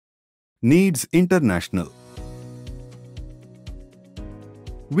Needs international.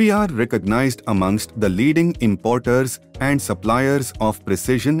 We are recognized amongst the leading importers and suppliers of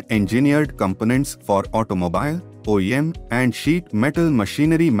precision-engineered components for automobile, OEM, and sheet metal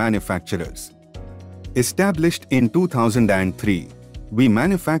machinery manufacturers. Established in 2003, we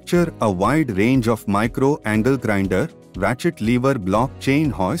manufacture a wide range of micro-angle grinder, ratchet lever block chain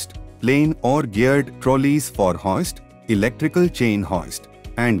hoist, plain or geared trolleys for hoist, electrical chain hoist,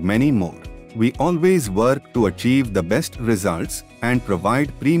 and many more. We always work to achieve the best results and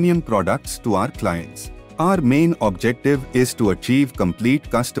provide premium products to our clients. Our main objective is to achieve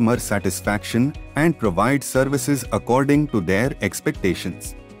complete customer satisfaction and provide services according to their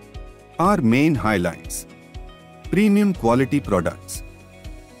expectations. Our main highlights: premium quality products,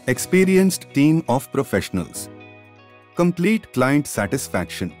 experienced team of professionals, complete client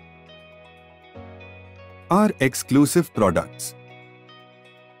satisfaction. Our exclusive products.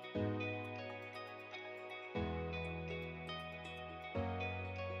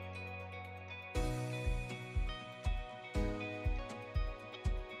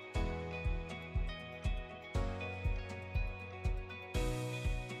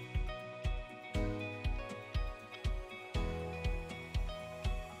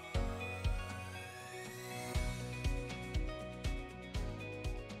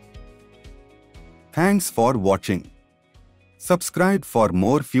 Thanks for watching. Subscribe for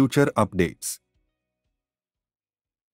more future updates.